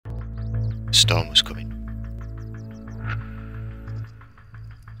The storm was coming.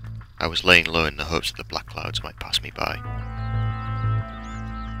 I was laying low in the hopes that the black clouds might pass me by.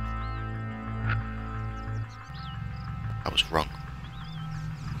 I was wrong.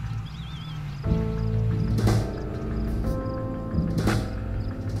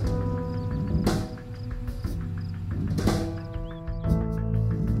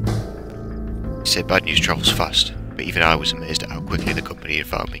 They say bad news travels fast, but even I was amazed at how quickly the company had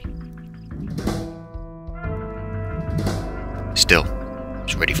found me. Still, I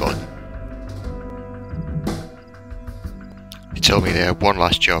was ready for them. They told me they had one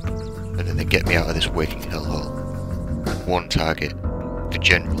last job, and then they'd get me out of this waking hellhole. One target, the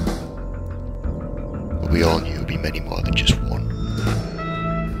General. But we all knew it would be many more than just one.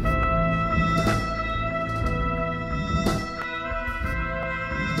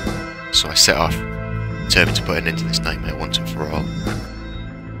 So I set off, determined to put an end to this nightmare once and for all.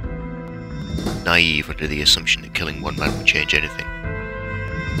 Naive under the assumption that killing one man would change anything.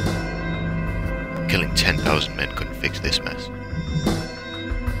 Killing 10,000 men couldn't fix this mess.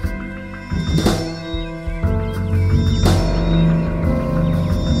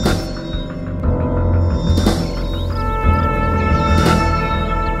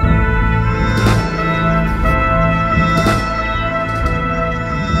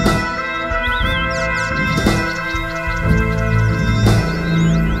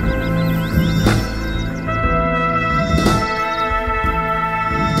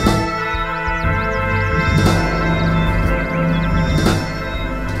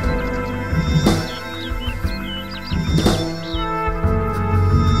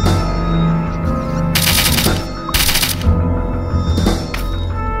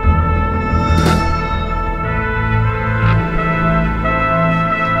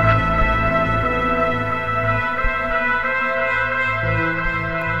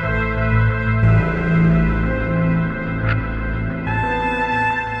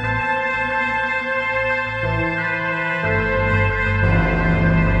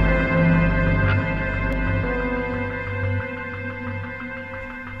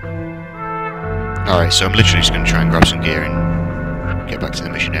 Alright, so I'm literally just going to try and grab some gear and get back to the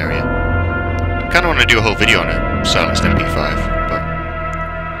mission area. I kind of want to do a whole video on a silenced MP5, but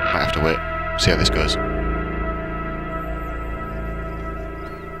might have to wait, see how this goes.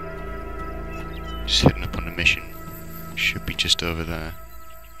 Just heading up on the mission. Should be just over there.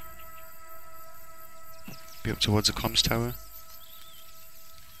 Be up towards the comms tower.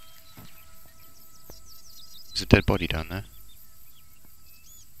 There's a dead body down there.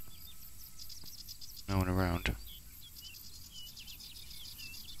 No one around.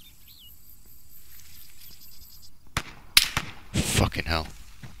 Fucking hell.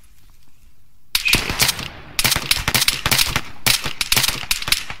 Shit.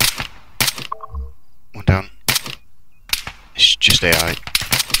 One down. It's just AI.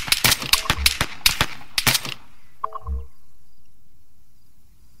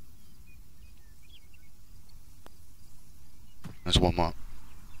 There's one more.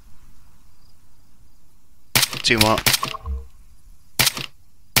 Two more.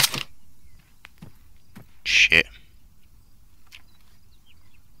 Shit.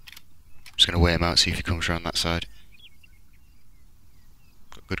 I'm just gonna weigh him out, see if he comes around that side.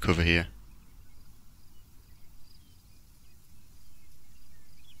 Got good cover here.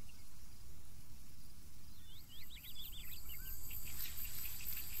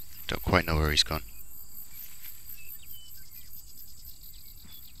 Don't quite know where he's gone.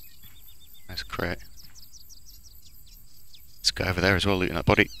 There's a crate. This guy over there as well, looting that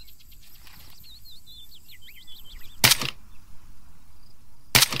body.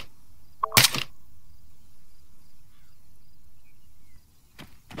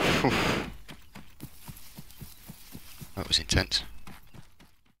 That was intense.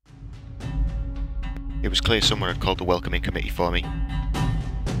 It was clear someone had called the welcoming committee for me.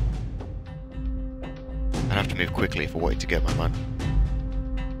 I'd have to move quickly if I wanted to get my man.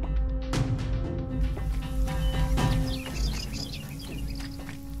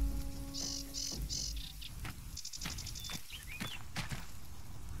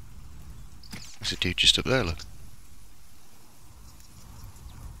 There's a dude just up there, look.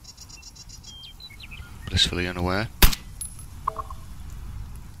 Blissfully unaware.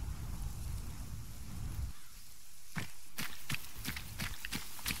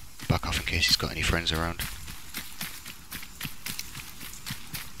 Back off in case he's got any friends around.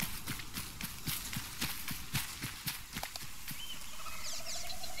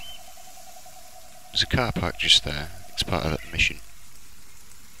 There's a car park just there. It's part of that mission.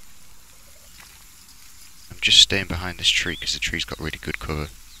 I'm just staying behind this tree because the tree's got really good cover.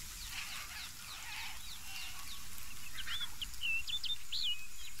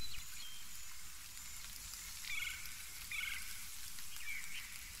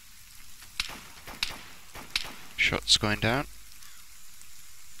 Shots going down.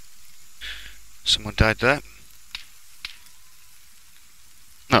 Someone died there.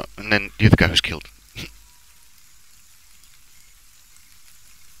 No, and then the other guy was killed.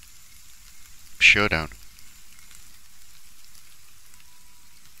 Showdown.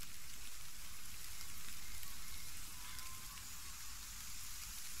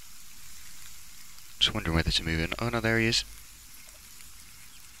 Just wondering whether to move in. Oh no, there he is.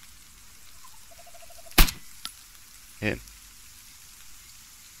 Hit him.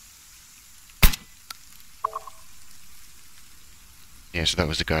 Yeah, so that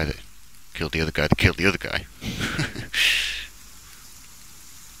was the guy that killed the other guy that killed the other guy.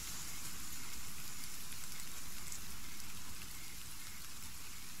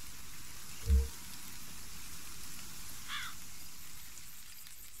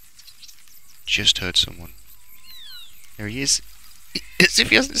 Just heard someone. There he is. As if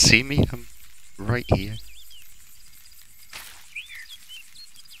he hasn't seen me. I'm right here.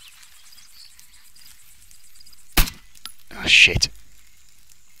 Ah, shit.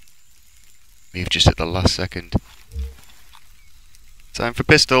 Moved just at the last second. Time for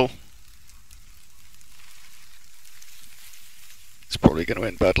pistol. It's probably going to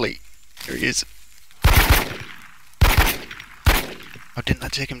end badly. There he is. Oh, didn't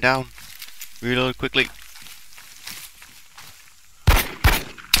that take him down? Reload quickly.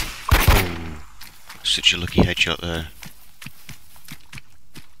 Oh, such a lucky headshot there.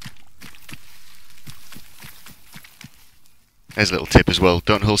 There's a little tip as well.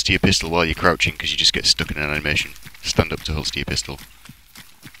 Don't holster your pistol while you're crouching because you just get stuck in an animation. Stand up to holster your pistol.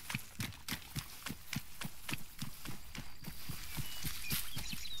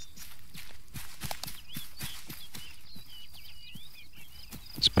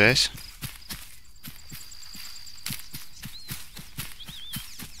 Space.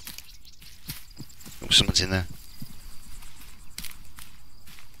 Oh, someone's in there.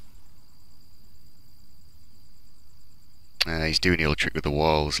 He's doing the old trick with the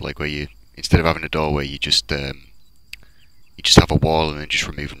walls, like where you, instead of having a doorway, you just have a wall and then just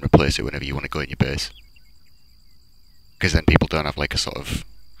remove and replace it whenever you want to go in your base. Because then people don't have like a sort of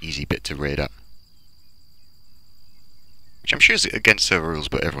easy bit to raid at. Which I'm sure is against server rules,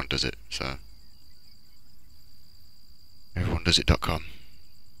 but everyone does it, so. Everyonedoesit.com.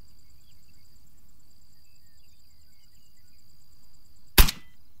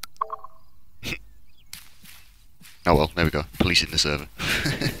 Oh well, there we go. Policing the server.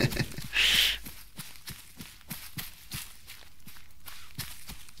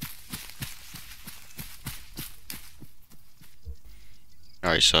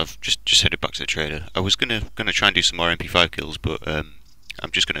 Alright, so I've just headed back to the trader. I was gonna try and do some more MP5 kills, but I'm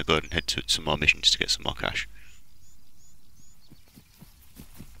just gonna go and head to some more missions to get some more cash.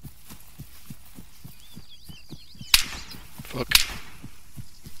 Fuck.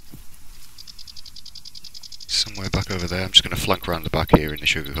 Somewhere back over there. I'm just going to flank around the back here in the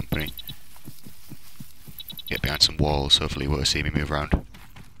sugar company. Get behind some walls, hopefully you won't see me move around.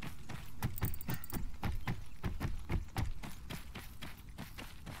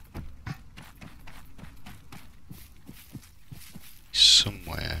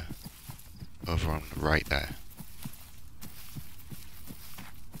 Somewhere over on the right there.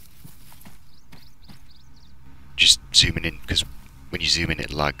 Just zooming in, because when you zoom in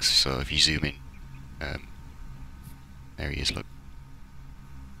it lags, so if you zoom in, there he is, look.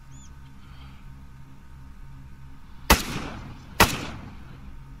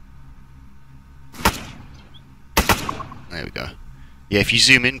 There we go. Yeah, if you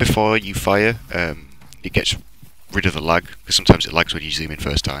zoom in before you fire, it gets rid of the lag, because sometimes it lags when you zoom in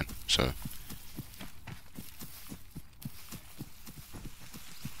first time, so.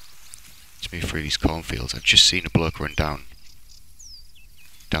 Let's move through these cornfields. I've just seen a bloke run down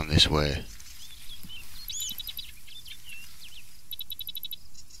this way.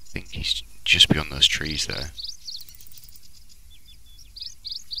 I think he's just beyond those trees there.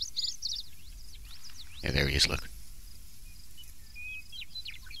 Yeah, there he is, look.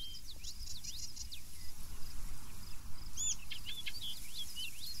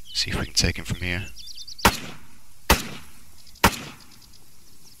 See if we can take him from here.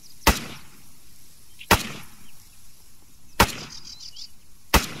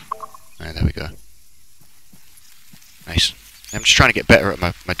 There we go. Nice. I'm just trying to get better at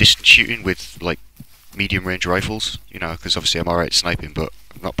my distance shooting with, like, medium range rifles, you know, because obviously I'm alright sniping, but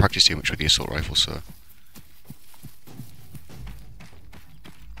I've not practiced too much with the assault rifle, so.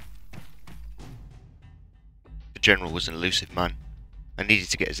 The general was an elusive man. I needed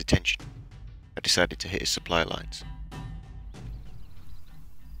to get his attention. I decided to hit his supply lines.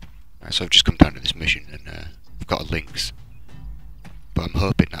 So I've just come down to this mission, and I've got a Lynx, but I'm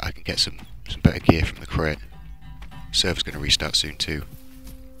hoping that I can get some better gear from the crate. Server's going to restart soon too,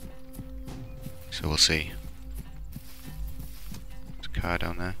 so we'll see. There's a car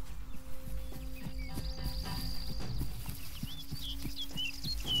down there.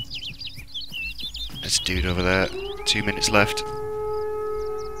 There's a dude over there. 2 minutes left.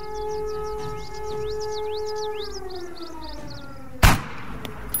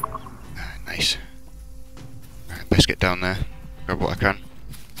 Nice. Alright, best get down there. Grab what I can.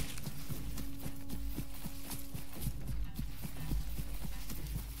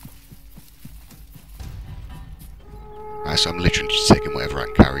 Right, so I'm literally just taking whatever I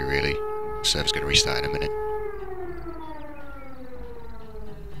can carry, really. The server's going to restart in a minute.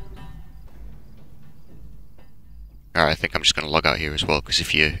 Alright, I think I'm just going to log out here as well, because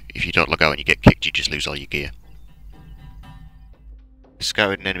if you don't log out and you get kicked, you just lose all your gear. I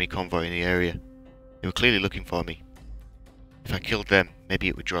scouted an enemy convoy in the area. They were clearly looking for me. If I killed them, maybe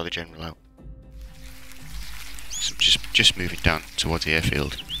it would draw the general out. So I'm just moving down towards the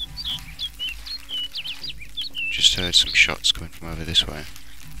airfield. Just heard some shots coming from over this way.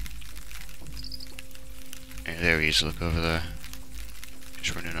 Yeah, there he is, look over there.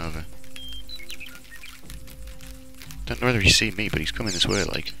 Just running over. Don't know whether he's seen me, but he's coming this way,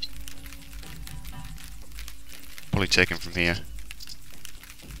 like. Probably take him from here.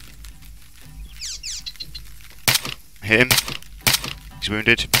 Hit him. He's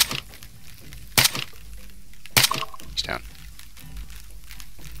wounded. He's down.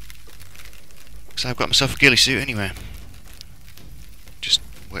 So I've got myself a ghillie suit anyway. Just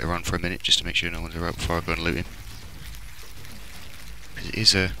wait around for a minute just to make sure no one's around before I go and loot him. Because it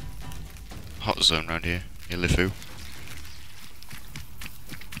is a hot zone around here. Near Lifu.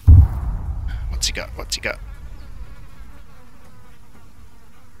 What's he got? What's he got?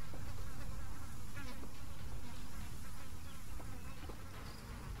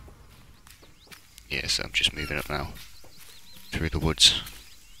 Yeah, so I'm just moving up now. Through the woods.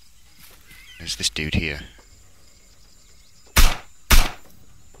 There's this dude here.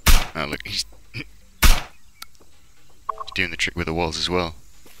 Oh look, he's doing the trick with the walls as well.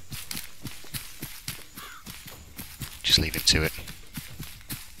 Just leave him to it.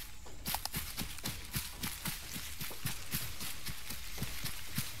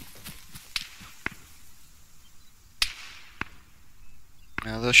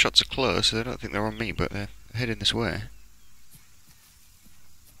 Now those shots are close, so I don't think they're on me, but they're heading this way.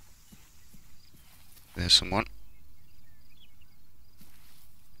 There's someone.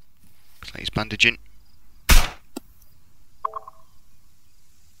 Looks like he's bandaging.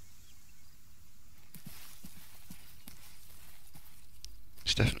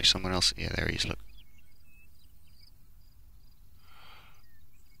 There's definitely someone else. Yeah, there he is, look.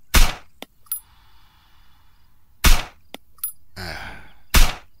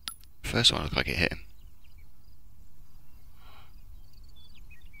 First one looked like it hit him.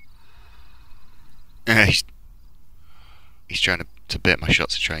 He's trying to bait my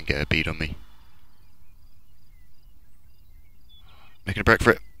shots to try and get a bead on me. Making a break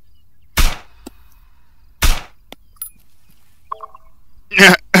for it.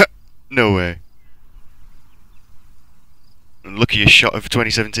 No way. Luckiest shot of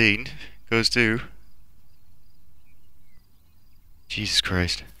 2017 goes to... Jesus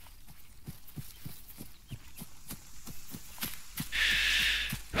Christ.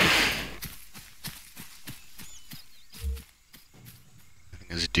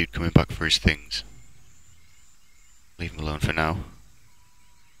 There's a dude coming back for his things. Leave him alone for now.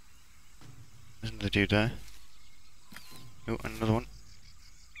 There's another dude there. Oh, and another one.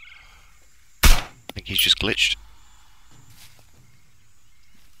 I think he's just glitched.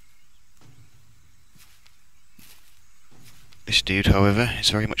 This dude, however, is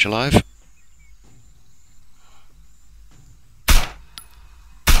very much alive.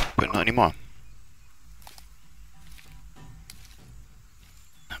 But not anymore.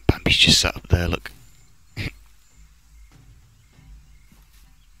 He's just sat up there, look.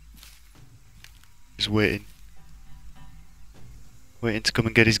 Just waiting. Waiting to come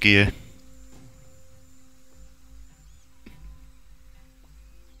and get his gear.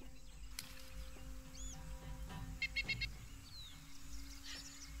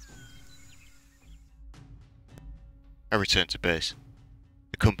 I returned to base.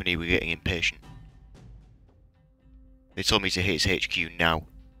 The company were getting impatient. They told me to hit its HQ now.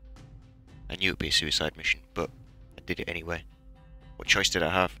 I knew it would be a suicide mission, but I did it anyway. What choice did I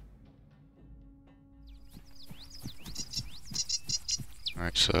have?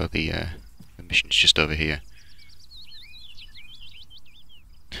 Alright, so the mission's just over here.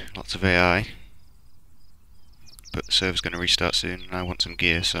 Lots of AI. but the server's going to restart soon and I want some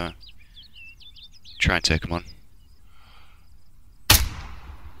gear, so try and take them on.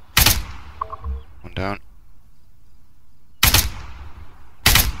 One down.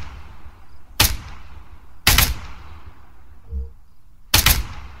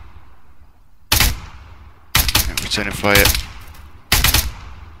 Returning fire.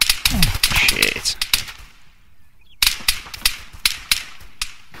 Shit.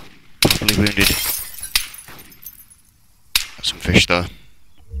 Properly wounded. Got some fish though.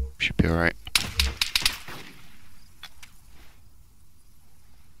 Should be alright.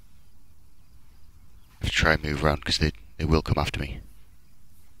 Have to try and move around because they will come after me.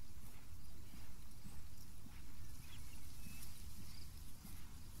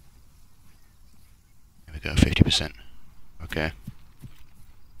 There we go, 50%. Okay.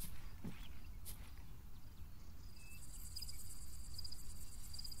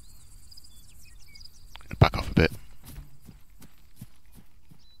 Gonna back off a bit.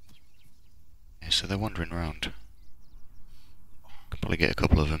 Yeah, so they're wandering around. Could probably get a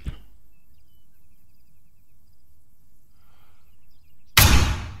couple of them.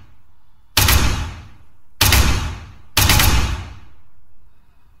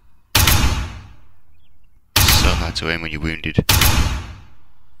 To aim when you're wounded,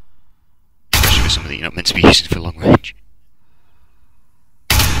 especially with something that you're not meant to be using for long range.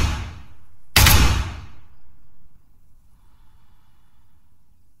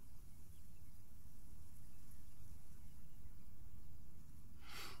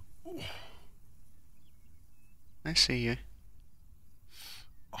 I see you.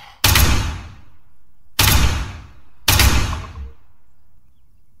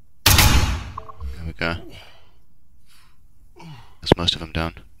 There we go. That's most of them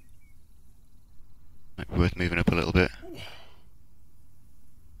down. Might be worth moving up a little bit.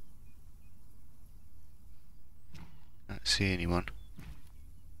 Can't see anyone.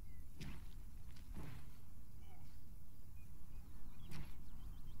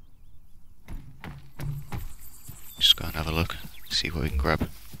 Just go and have a look, see what we can grab.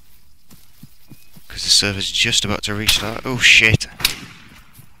 Because the server's just about to restart. Oh shit!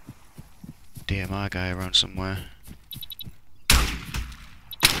 DMR guy around somewhere.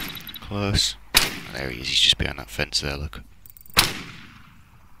 Close. Oh, there he is, he's just behind that fence there, look.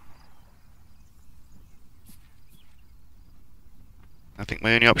 I think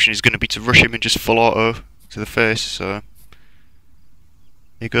my only option is going to be to rush him and just full auto to the face, so...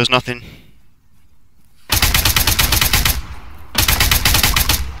 Here goes nothing.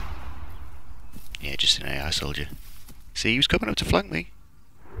 Yeah, just an AI soldier. See, he was coming up to flank me.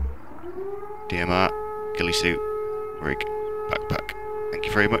 DMR, ghillie suit, rig, backpack. Thank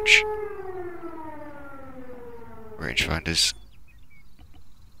you very much. Rangefinders.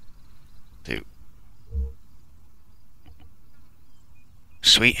 Do.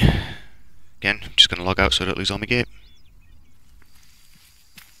 Sweet. Again, I'm just going to log out so I don't lose all my gear.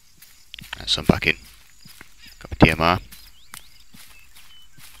 So I'm back in. Got my DMR.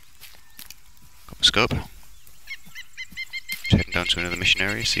 Got my scope. Just heading down to another mission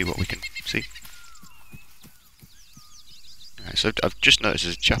area, see what we can see. Alright, so I've just noticed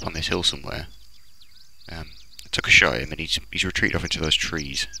there's a chap on this hill somewhere. I took a shot at him and he's retreated off into those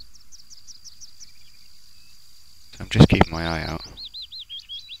trees. So I'm just keeping my eye out.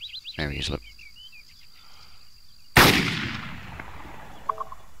 There he is, look.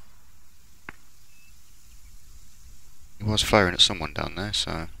 He was firing at someone down there,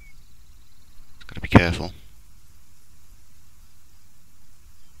 so got to be careful.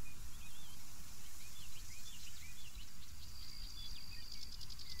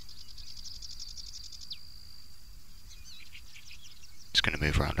 Just going to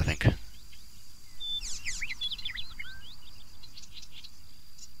move around, I think.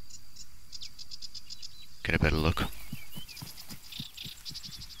 Get a better look.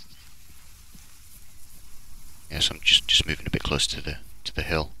 Yes, I'm just moving a bit closer to the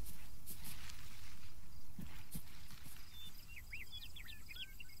hill.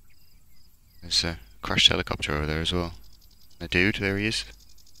 There's a crashed helicopter over there as well. The dude, there he is.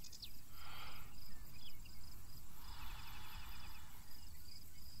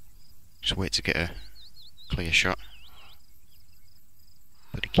 Just wait to get a clear shot.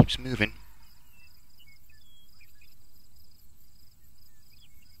 But he keeps moving.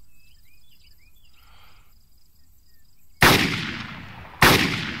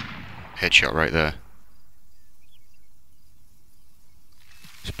 Headshot right there.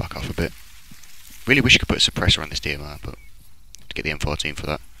 Just back off a bit. Really wish I could put a suppressor on this DMR, but I have to get the M14 for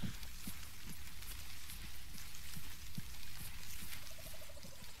that.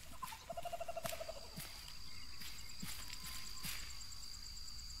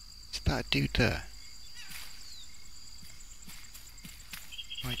 that a dude there?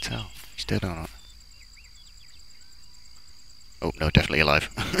 Right tell. He's dead or not? Oh, no, definitely alive.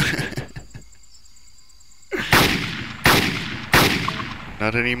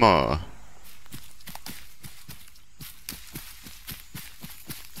 Not anymore.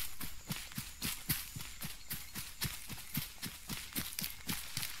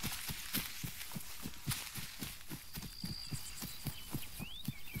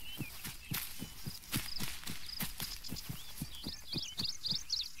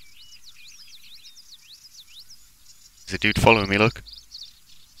 There's a dude following me, look.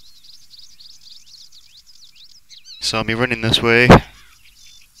 Saw me running this way.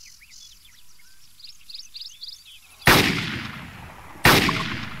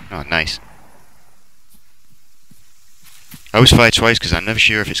 Oh, nice. I always fire twice because I'm never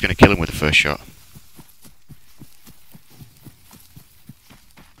sure if it's going to kill him with the first shot.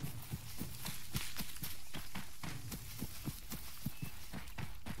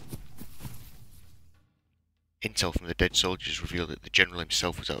 Intel from the dead soldiers revealed that the general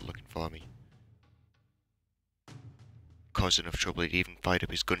himself was out looking for me. Caused enough trouble he'd even fired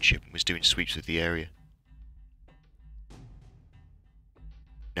up his gunship and was doing sweeps of the area.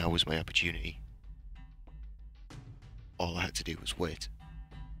 Now was my opportunity. All I had to do was wait.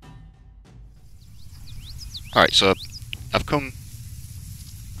 Alright, so I've come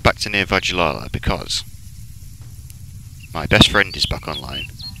back to near Vajilala because my best friend is back online.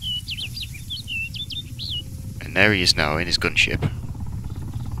 And there he is now in his gunship,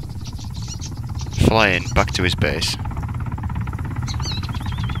 flying back to his base,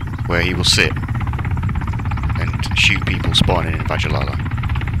 where he will sit and shoot people spawning in Vajilala.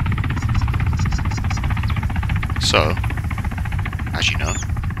 So, as you know,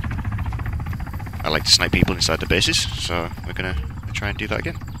 I like to snipe people inside the bases, so we're gonna try and do that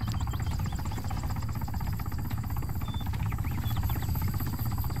again.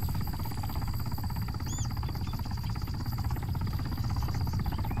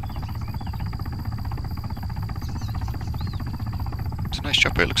 It's a nice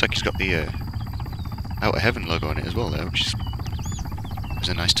chopper. It looks like he's got the Outer Heaven logo on it as well there, which is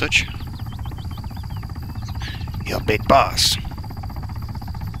a nice touch. Your big boss.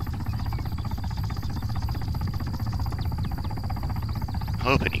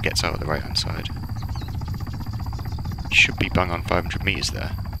 Hoping he gets out of the right hand side. Should be bang on 500 meters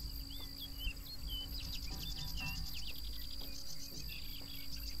there.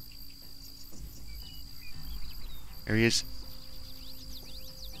 There he is.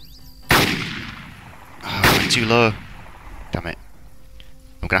 Oh, went too low. Damn it.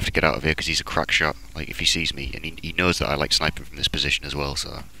 I'm gonna have to get out of here because he's a crack shot. Like, if he sees me, and he knows that I like sniping from this position as well,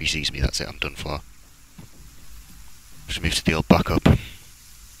 so if he sees me, that's it, I'm done for. Just move to the old backup.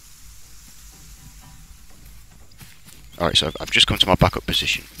 Alright, so I've just come to my backup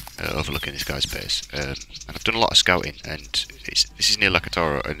position, overlooking this guy's base, and I've done a lot of scouting, and this is near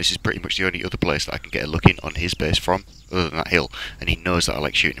Lakatoro, and this is pretty much the only other place that I can get a look in on his base from, other than that hill, and he knows that I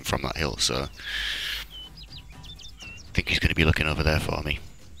like shooting him from that hill, so I think he's going to be looking over there for me.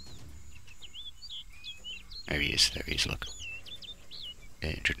 There he is, look.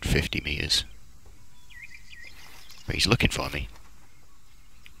 850 meters. But he's looking for me.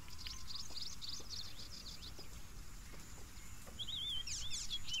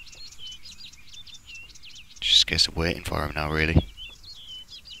 Just a case of waiting for him now, really.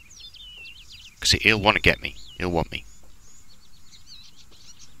 Because he'll want to get me. He'll want me.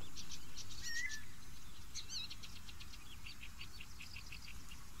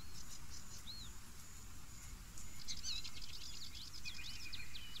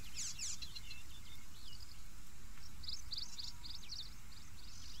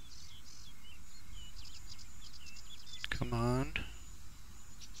 Come on.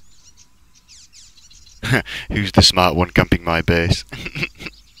 Who's the smart one camping my base?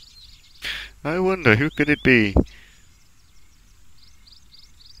 I wonder, who could it be?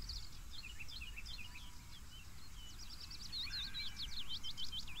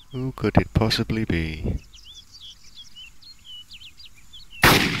 Who could it possibly be?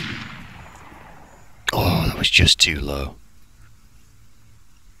 Oh, that was just too low.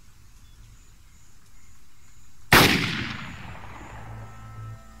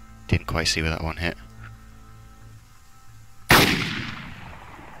 Didn't quite see where that one hit.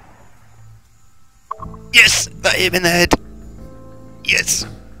 Yes! That hit him in the head! Yes!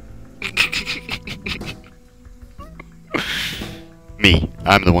 Me.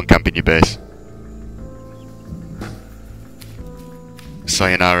 I'm the one camping your base.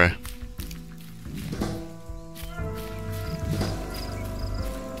 Sayonara.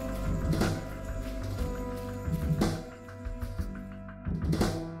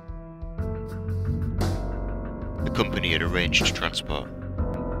 company had arranged transport.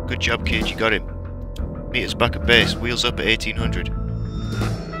 Good job, kid, you got him. Meet us back at base, wheels up at 1800.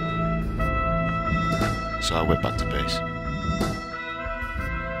 So I went back to base.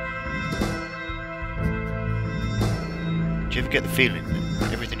 Do you ever get the feeling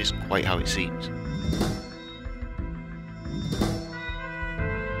that everything isn't quite how it seems?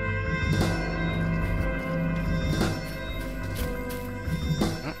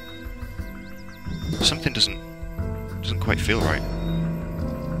 Something doesn't quite feel right.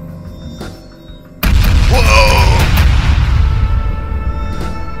 Whoa!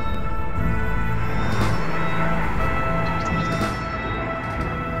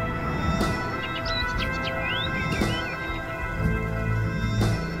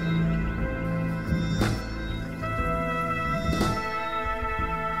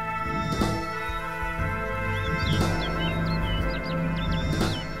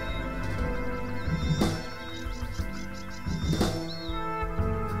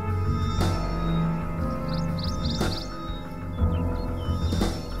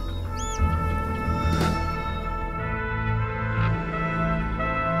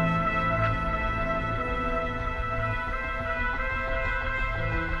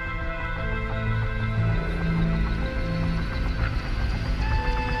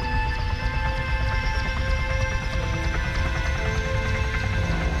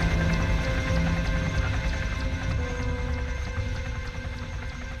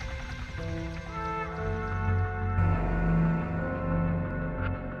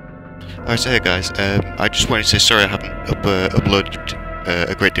 Alright, so hey guys, I just wanted to say sorry I haven't uploaded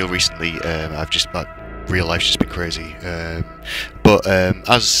a great deal recently. My real life's just been crazy. But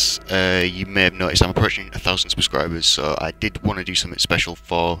as you may have noticed, I'm approaching 1,000 subscribers, so I did want to do something special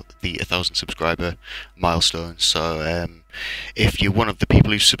for the 1,000 subscriber milestone. So if you're one of the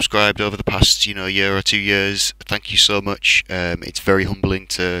people who've subscribed over the past, year or 2 years, thank you so much. It's very humbling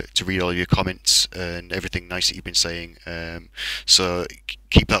to read all your comments and everything nice that you've been saying. So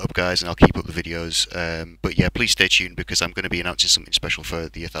keep that up, guys, and I'll keep up the videos. But yeah, please stay tuned because I'm going to be announcing something special for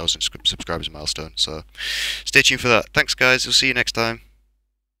the 1,000 subscribers milestone. So stay tuned for that. Thanks, guys. We'll see you next time.